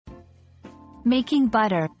Making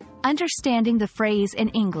butter. Understanding the phrase in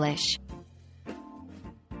English.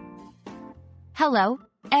 Hello,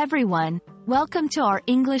 everyone. Welcome to our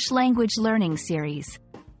English language learning series.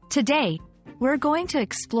 Today, we're going to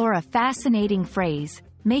explore a fascinating phrase,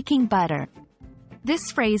 making butter.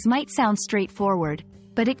 This phrase might sound straightforward,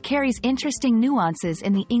 but it carries interesting nuances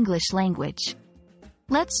in the English language.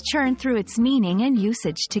 Let's churn through its meaning and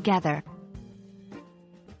usage together.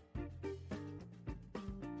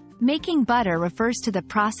 Making butter refers to the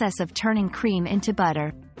process of turning cream into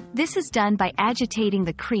butter. This is done by agitating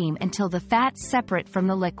the cream until the fats separate from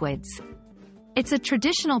the liquids. It's a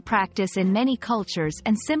traditional practice in many cultures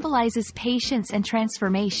and symbolizes patience and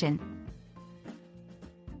transformation.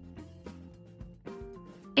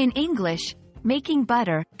 In English, making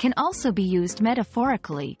butter can also be used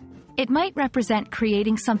metaphorically. It might represent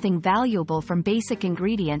creating something valuable from basic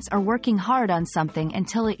ingredients or working hard on something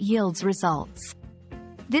until it yields results.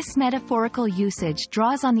 This metaphorical usage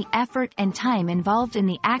draws on the effort and time involved in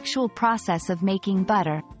the actual process of making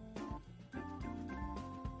butter.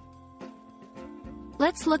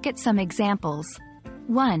 Let's look at some examples.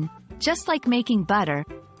 1. Just like making butter,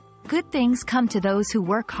 good things come to those who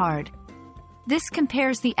work hard. This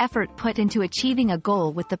compares the effort put into achieving a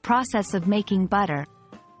goal with the process of making butter.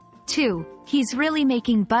 2. He's really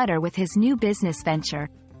making butter with his new business venture.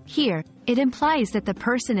 Here, it implies that the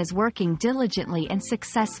person is working diligently and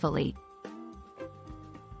successfully.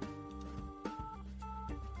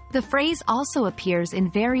 The phrase also appears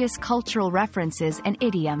in various cultural references and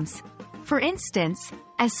idioms. For instance,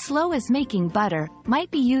 as slow as making butter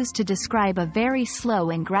might be used to describe a very slow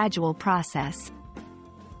and gradual process.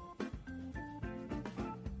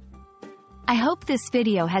 I hope this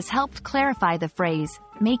video has helped clarify the phrase,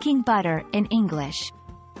 making butter, in English.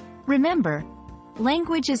 Remember,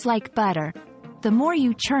 language is like butter. The more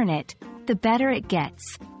you churn it, the better it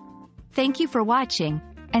gets. Thank you for watching,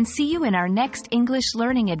 and see you in our next English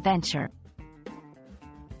learning adventure.